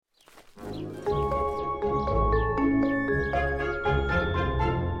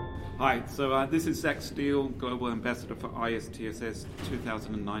Hi, so this is Zach Steele, Global Ambassador for ISTSS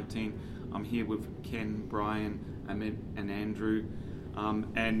 2019. I'm here with Ken, Brian, Amit, and Andrew,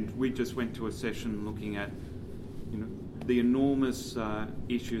 and we just went to a session looking at, the enormous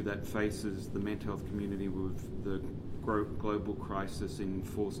issue that faces the mental health community with the global crisis in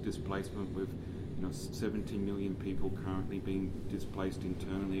forced displacement, with 17 million people currently being displaced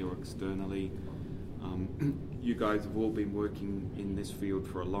internally or externally. You guys have all been working in this field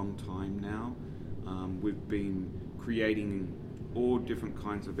for a long time now. We've been creating all different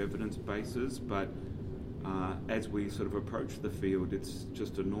kinds of evidence bases, but as we sort of approach the field, it's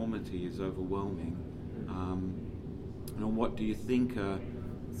just enormity is overwhelming. What do you think are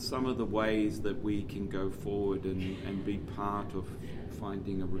some of the ways that we can go forward and be part of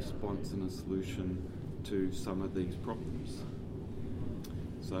finding a response and a solution to some of these problems?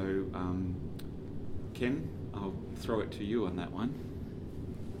 So, Ken, I'll throw it to you on that one.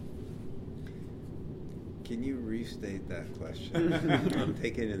 Can you restate that question? I'm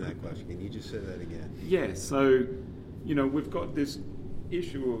taking in that question. Can you just say that again? Yeah, so, we've got this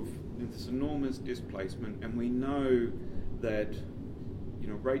issue of this enormous displacement, and we know that,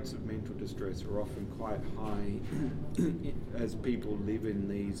 rates of mental distress are often quite high as people live in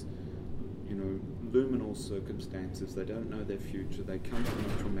these, luminal circumstances. They don't know their future. They come from a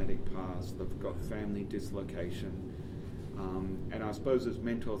traumatic past. They've got family dislocation. And I suppose as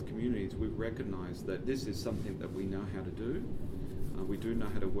mental health communities, we've recognised that this is something that we know how to do. We do know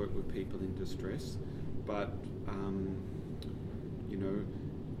how to work with people in distress. But,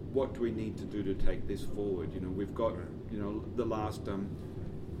 what do we need to do to take this forward? We've got, the last...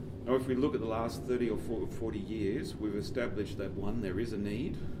 if we look at the last 30 or 40 years, we've established that, one, there is a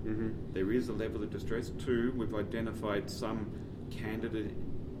need, there is a level of distress. Two, we've identified some candidate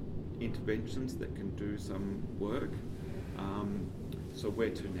interventions that can do some work. So where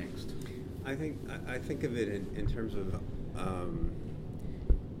to next? I think of it in terms of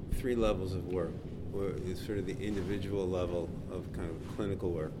three levels of work. It's sort of the individual level of kind of clinical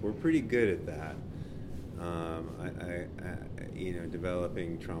work. We're pretty good at that.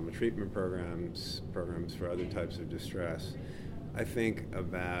 Developing trauma treatment programs for other types of distress. I think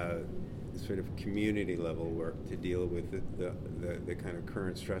about sort of community level work to deal with the kind of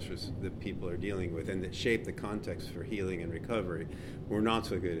current stressors that people are dealing with and that shape the context for healing and recovery. We're not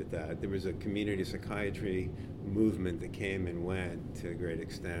so good at that. There was a community psychiatry movement that came and went to a great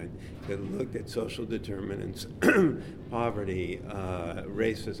extent that looked at social determinants, poverty,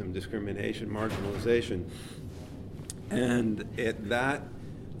 racism, discrimination, marginalization. And I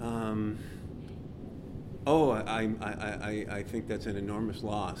think that's an enormous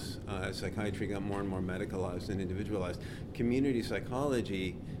loss. Psychiatry got more and more medicalized and individualized. Community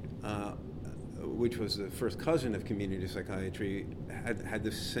psychology, which was the first cousin of community psychiatry, had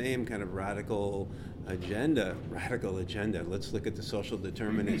the same kind of radical agenda. Let's look at the social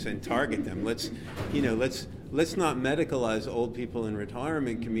determinants and target them. Let's not medicalize old people in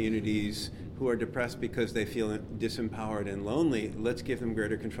retirement communities who are depressed because they feel disempowered and lonely. Let's give them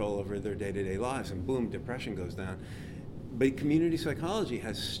greater control over their day-to-day lives, and boom, depression goes down. But community psychology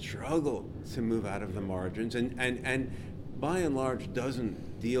has struggled to move out of the margins and by and large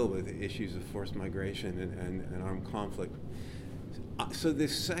doesn't deal with the issues of forced migration and armed conflict. So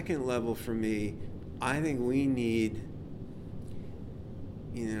this second level for me, I think we need,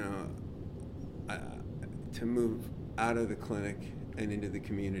 to move out of the clinic and into the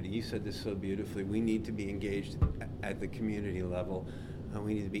community. You said this so beautifully. We need to be engaged at the community level.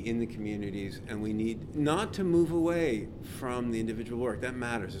 We need to be in the communities, and we need not to move away from the individual work. That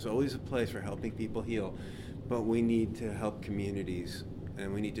matters. There's always a place for helping people heal, but we need to help communities,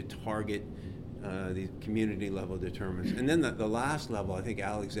 and we need to target these community level determinants. And then the last level, I think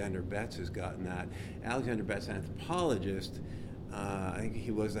Alexander Betts has gotten that. Alexander Betts, an anthropologist, I think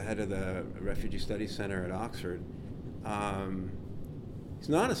he was the head of the Refugee Studies Center at Oxford. He's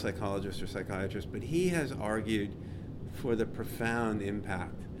not a psychologist or psychiatrist, but he has argued for the profound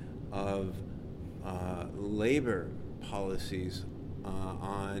impact of labor policies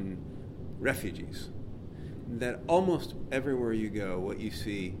on refugees. That almost everywhere you go, what you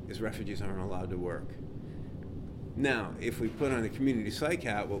see is refugees aren't allowed to work. Now, if we put on a community psych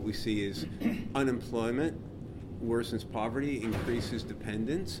hat, what we see is unemployment worsens poverty, increases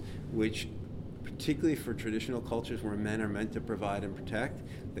dependence, which particularly for traditional cultures where men are meant to provide and protect,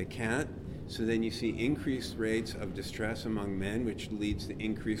 they can't. So then you see increased rates of distress among men, which leads to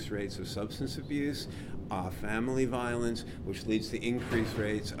increased rates of substance abuse, family violence, which leads to increased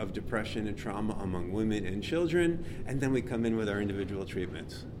rates of depression and trauma among women and children, and then we come in with our individual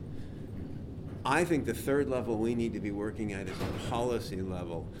treatments. I think the third level we need to be working at is a policy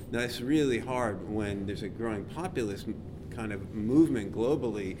level. Now, it's really hard when there's a growing populist kind of movement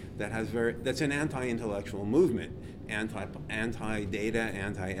globally that's an anti-intellectual movement, anti-data,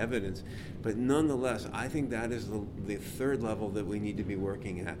 anti-evidence. But nonetheless, I think that is the third level that we need to be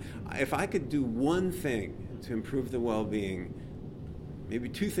working at. If I could do one thing to improve the well-being, maybe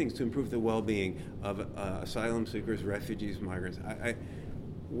two things to improve the well-being of asylum seekers, refugees, migrants.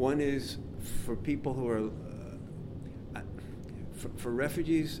 One is for people who are, for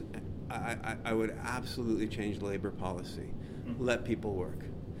refugees, I would absolutely change labor policy. Let people work.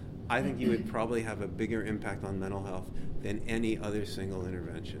 I think you would probably have a bigger impact on mental health than any other single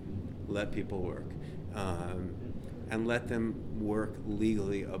intervention. Let people work. And let them work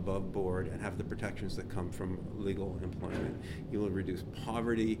legally above board and have the protections that come from legal employment. You will reduce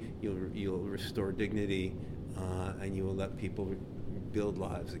poverty, you'll restore dignity, and you will let people build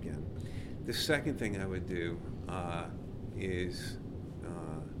lives again. The second thing I would do is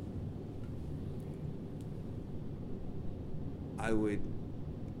I would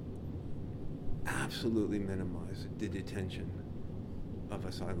absolutely minimize the detention of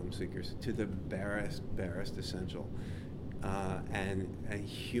asylum seekers to the barest essential, and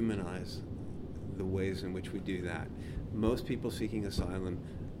humanize the ways in which we do that. Most people seeking asylum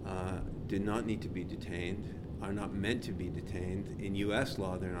do not need to be detained, are not meant to be detained. In U.S.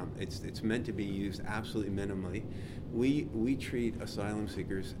 law, they're not. It's meant to be used absolutely minimally. We treat asylum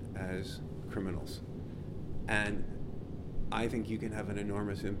seekers as criminals, and I think you can have an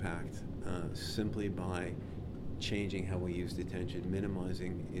enormous impact simply by changing how we use detention,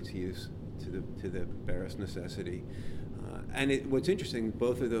 minimizing its use to the barest necessity. What's interesting,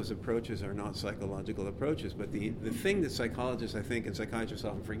 both of those approaches are not psychological approaches, but the thing that psychologists, I think, and psychiatrists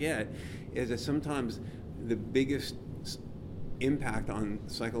often forget is that sometimes the biggest impact on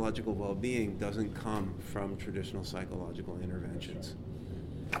psychological well-being doesn't come from traditional psychological interventions.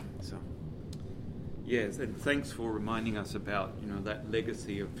 So. Yes, and thanks for reminding us about that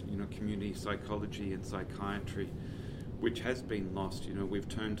legacy of community psychology and psychiatry, which has been lost. We've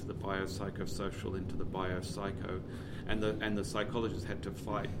turned to the biopsychosocial into the biopsycho, and the psychologists had to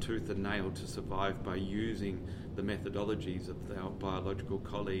fight tooth and nail to survive by using the methodologies of our biological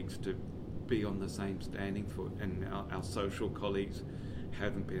colleagues to be on the same standing foot, and our social colleagues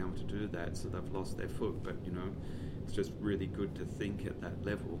haven't been able to do that, so they've lost their foot. But it's just really good to think at that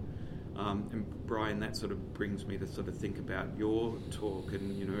level. And Brian, that sort of brings me to sort of think about your talk,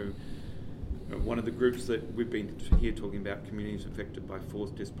 and one of the groups that we've been here talking about, communities affected by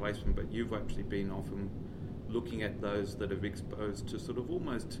forced displacement, but you've actually been often looking at those that are exposed to sort of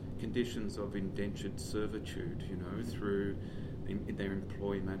almost conditions of indentured servitude, through their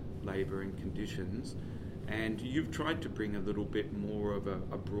employment, labour and conditions. And you've tried to bring a little bit more of a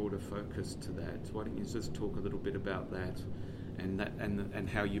broader focus to that. So why don't you just talk a little bit about that? And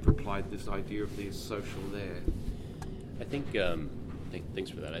how you've applied this idea of the social there. I think,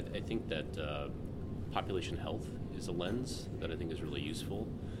 thanks for that. I think that population health is a lens that I think is really useful.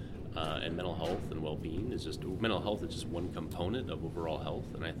 And mental health and well-being mental health is just one component of overall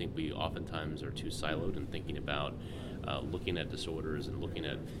health. And I think we oftentimes are too siloed in thinking about looking at disorders and looking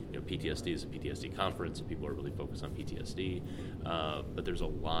at PTSD is a PTSD conference, and people are really focused on PTSD, but there's a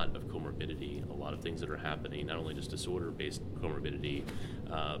lot of comorbidity, a lot of things that are happening, not only just disorder-based comorbidity,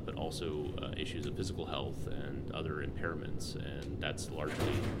 but also issues of physical health and other impairments, and that's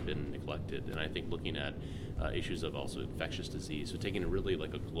largely been neglected. And I think looking at issues of also infectious disease, so taking a really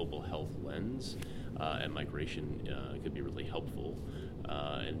like a global health lens and migration could be really helpful.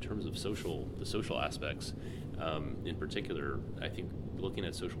 In terms of the social aspects, in particular, I think looking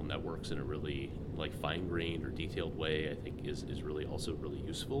at social networks in a really like fine-grained or detailed way, I think is really also really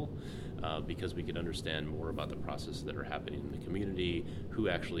useful because we can understand more about the processes that are happening in the community, who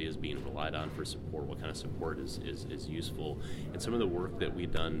actually is being relied on for support, what kind of support is useful. And some of the work that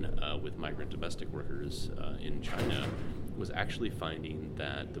we've done with migrant domestic workers in China was actually finding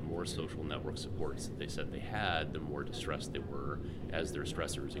that the more social network supports that they said they had, the more distressed they were as their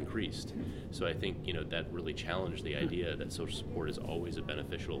stressors increased. So I think that really challenged the idea that social support is always a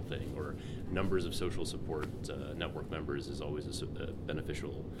beneficial thing, or numbers of social support network members is always a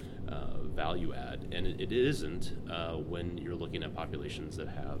beneficial value add. And it isn't when you're looking at populations that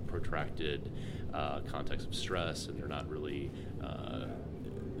have protracted contexts of stress, and they're not really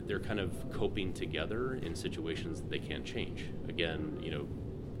they're kind of coping together in situations that they can't change. Again,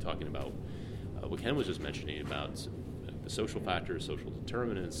 talking about what Ken was just mentioning about the social factors, social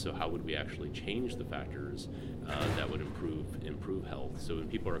determinants. So how would we actually change the factors that would improve health? So when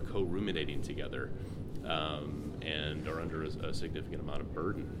people are co-ruminating together, and are under a significant amount of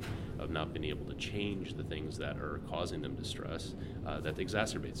burden of not being able to change the things that are causing them distress, that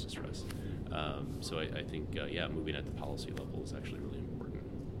exacerbates distress. So I think, moving at the policy level is actually really important.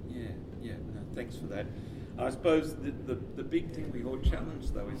 Yeah, no, thanks for that. I suppose the big thing we all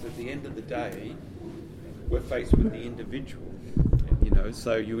challenge, though, is at the end of the day, we're faced with the individual.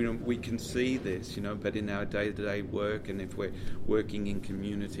 So we can see this, but in our day-to-day work, and if we're working in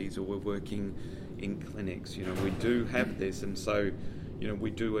communities or we're working in clinics, we do have this, and so,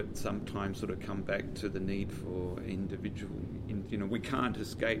 we do at sometimes sort of come back to the need for individual. We can't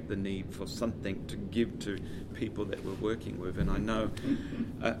escape the need for something to give to people that we're working with, and I know,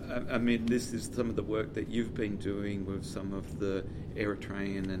 this is some of the work that you've been doing with some of the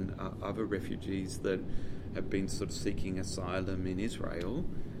Eritrean and other refugees that have been sort of seeking asylum in Israel,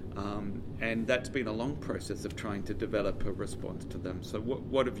 and that's been a long process of trying to develop a response to them. So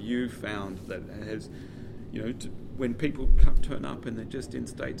what have you found that has, when people turn up and they're just in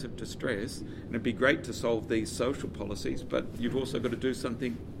states of distress, and it'd be great to solve these social policies, but you've also got to do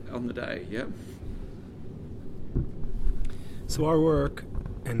something on the day, yeah? So our work,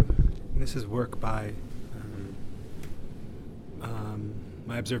 and this is work by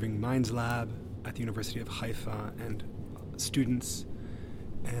my Observing Minds Lab at the University of Haifa, and students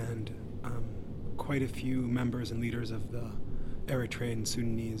and quite a few members and leaders of the Eritrean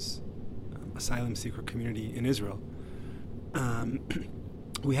Sudanese asylum seeker community in Israel.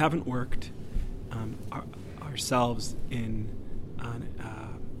 We haven't worked ourselves in an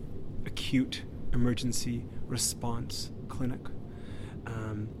acute emergency response clinic.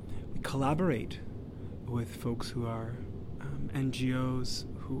 We collaborate with folks who are NGOs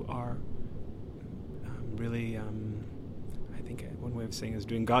who are really, I think one way of saying is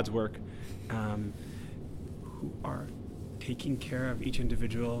doing God's work, who are taking care of each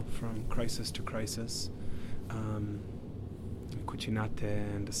individual from crisis to crisis. Kuchinate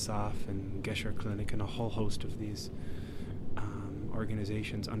and Asaf and Gesher Clinic and a whole host of these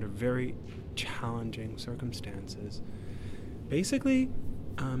organizations under very challenging circumstances. Basically,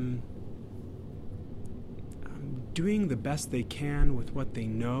 doing the best they can with what they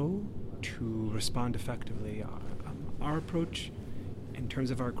know to respond effectively. Our approach in terms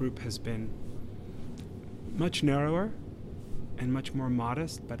of our group has been much narrower and much more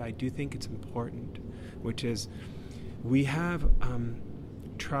modest, but I do think it's important, which is we have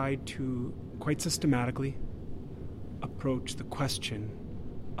tried to quite systematically approach the question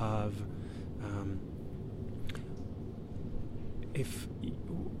of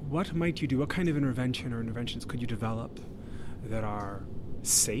what might you do, what kind of intervention or interventions could you develop that are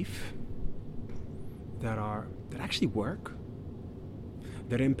safe, that actually work,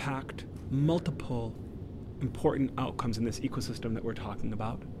 that impact multiple important outcomes in this ecosystem that we're talking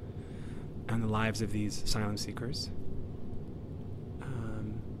about and the lives of these asylum seekers,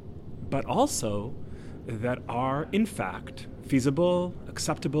 but also that are in fact feasible,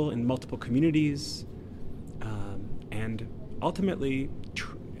 acceptable in multiple communities, and ultimately,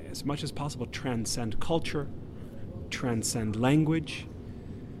 as much as possible, transcend culture, transcend language.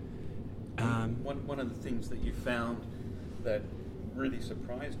 One of the things that you found that really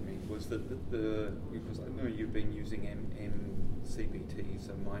surprised me was that because I know you've been using MCBT,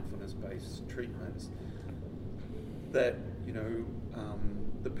 so mindfulness-based treatments, that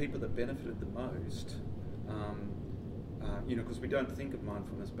the people that benefited the most, because we don't think of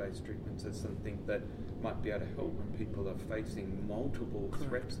mindfulness-based treatments as something that might be able to help when people are facing multiple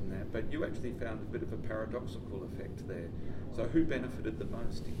threats in that, but you actually found a bit of a paradoxical effect there. So who benefited the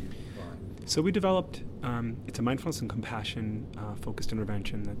most, did you find? So we developed, it's a mindfulness and compassion focused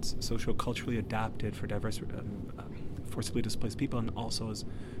intervention that's socio-culturally adapted for diverse, forcibly displaced people, and also is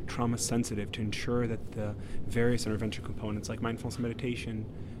trauma sensitive to ensure that the various intervention components like mindfulness and meditation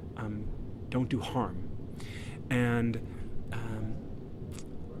don't do harm. And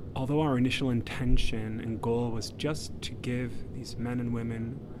although our initial intention and goal was just to give these men and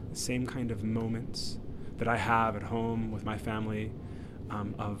women the same kind of moments that I have at home with my family,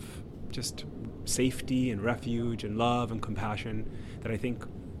 of just safety and refuge and love and compassion that I think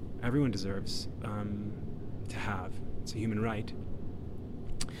everyone deserves to have. It's a human right.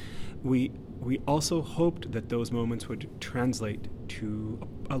 We also hoped that those moments would translate to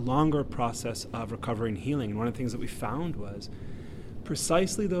a longer process of recovery and healing. And one of the things that we found was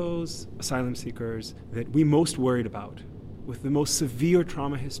precisely those asylum seekers that we most worried about, with the most severe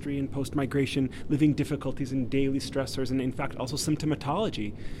trauma history and post-migration living difficulties and daily stressors, and in fact also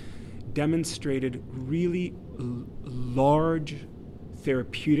symptomatology, demonstrated really large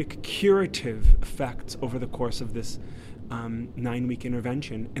therapeutic curative effects over the course of this 9-week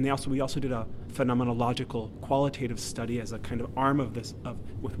intervention. And we also did a phenomenological qualitative study as a kind of arm of this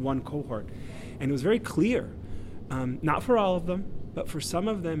with one cohort. And it was very clear, not for all of them, but for some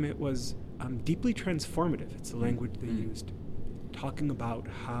of them it was deeply transformative. It's the language they used, talking about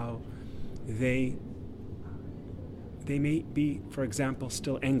how they may be, for example,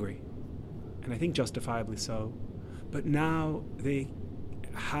 still angry, and I think justifiably so, but now they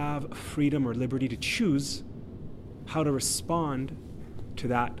have freedom or liberty to choose how to respond to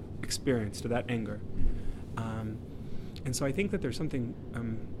that experience, to that anger. And so I think that there's something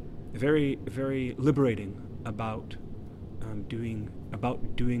very, very liberating about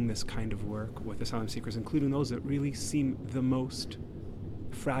doing this kind of work with asylum seekers, including those that really seem the most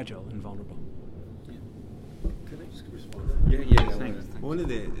fragile and vulnerable. Could I just respond to that? Yeah, thanks. One of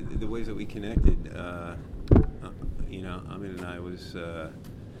the ways that we connected, Amit and I was,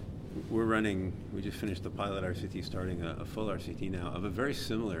 we just finished the pilot RCT, starting a full RCT now, of a very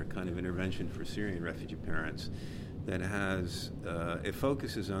similar kind of intervention for Syrian refugee parents that has, it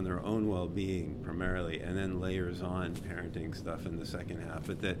focuses on their own well-being primarily, and then layers on parenting stuff in the second half.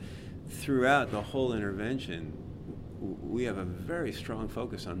 But that throughout the whole intervention, we have a very strong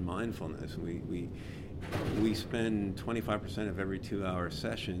focus on mindfulness. We spend 25% of every 2-hour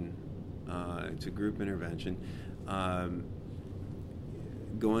session, it's a group intervention,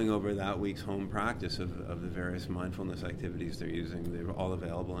 going over that week's home practice of the various mindfulness activities they're using. They're all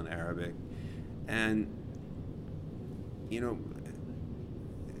available in Arabic. And, you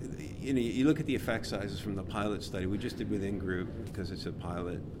look at the effect sizes from the pilot study. We just did within group because it's a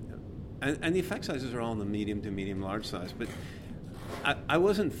pilot. And the effect sizes are all in the medium to medium-large size. But I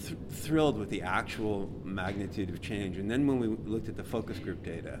wasn't thrilled with the actual magnitude of change. And then when we looked at the focus group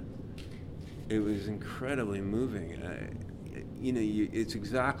data, it was incredibly moving. It's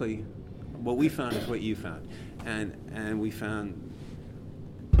exactly what we found is what you found. And we found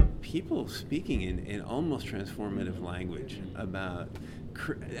people speaking in almost transformative language about,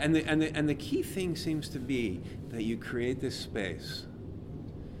 and the key thing seems to be that you create this space,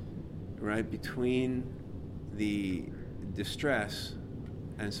 right, between the distress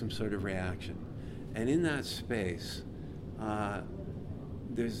and some sort of reaction. And in that space,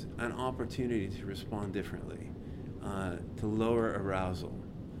 there's an opportunity to respond differently, to lower arousal,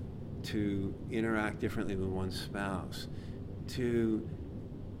 to interact differently with one's spouse, to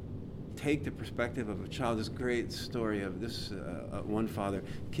take the perspective of a child. This great story of this one father,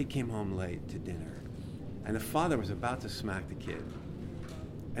 kid came home late to dinner, and the father was about to smack the kid.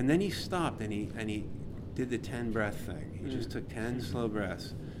 And then he stopped and he did the 10 breath thing. He just took 10 slow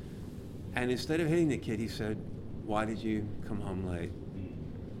breaths. And instead of hitting the kid, he said, "Why did you come home late?"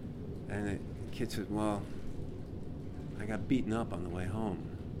 And the kid said, "Well, I got beaten up on the way home."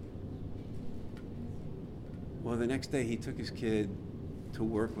 Well, the next day he took his kid to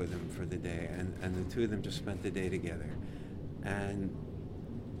work with him for the day, and the two of them just spent the day together. And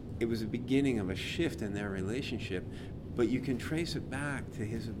it was the beginning of a shift in their relationship, but you can trace it back to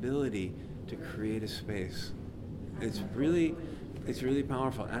his ability to create a space. It's really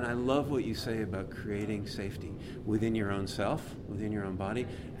powerful. And I love what you say about creating safety within your own self, within your own body,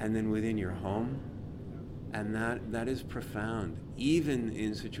 and then within your home. And that is profound, even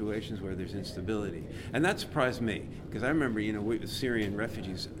in situations where there's instability. And that surprised me, because I remember, Syrian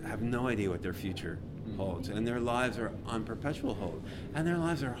refugees have no idea what their future holds, and their lives are on perpetual hold, and their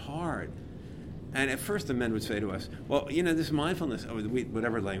lives are hard. And at first the men would say to us, well, this mindfulness,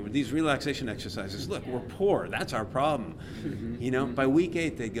 whatever language, these relaxation exercises, look, we're poor, that's our problem. By week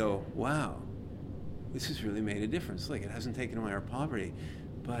 8 they'd go, wow, this has really made a difference. Look, it hasn't taken away our poverty,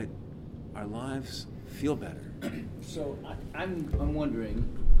 but our lives feel better. So I'm wondering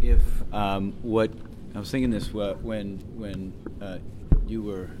if what I was thinking this when you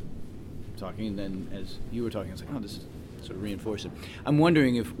were talking, and then as you were talking, I was like, oh, this is sort of reinforced it. I'm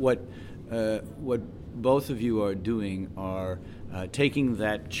wondering if what both of you are doing are taking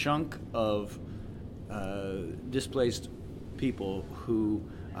that chunk of displaced people who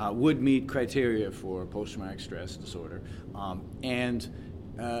would meet criteria for post-traumatic stress disorder, and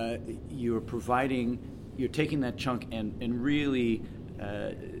you're taking that chunk and really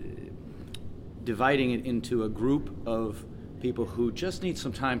dividing it into a group of people who just need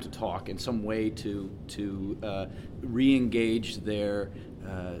some time to talk and some way to re-engage their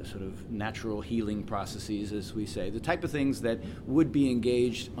sort of natural healing processes, as we say, the type of things that would be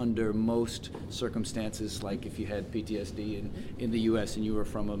engaged under most circumstances, like if you had PTSD in the U.S. and you were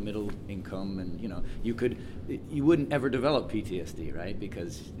from a middle income, and you wouldn't ever develop PTSD, right?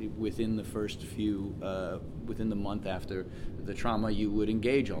 Because within the first few, within the month after the trauma, you would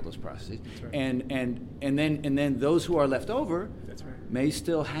engage all those processes, right. and then those who are left over. That's right. May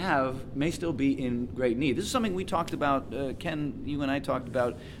still be in great need. This is something we talked about, Ken, you and I talked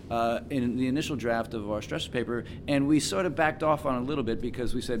about in the initial draft of our stress paper, and we sort of backed off on it a little bit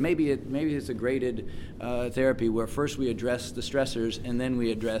because we said maybe it's a graded therapy where first we address the stressors and then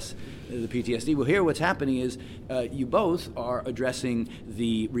we address the PTSD. Well, here what's happening is you both are addressing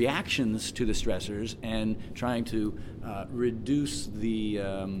the reactions to the stressors and trying to reduce the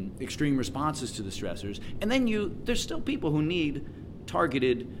extreme responses to the stressors, and then there's still people who need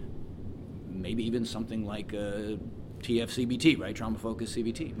targeted, maybe even something like TFCBT, right? Trauma-focused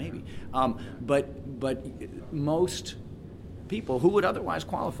CBT, maybe. But most people who would otherwise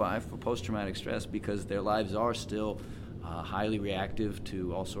qualify for post-traumatic stress because their lives are still highly reactive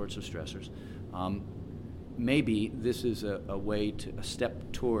to all sorts of stressors, maybe this is a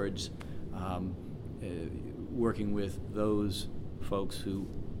step towards working with those folks who,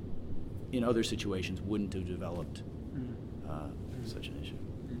 in other situations, wouldn't have developed such an issue.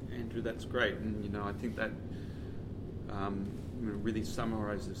 Andrew, that's great, and I think that really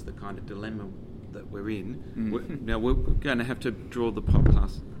summarises the kind of dilemma that we're in. Now we're going to have to draw the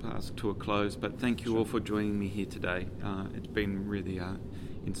podcast to a close, but thank you all for joining me here today. It's been really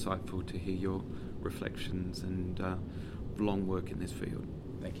insightful to hear your reflections and long work in this field.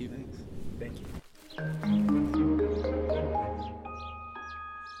 Thank you. Thanks. Thank you.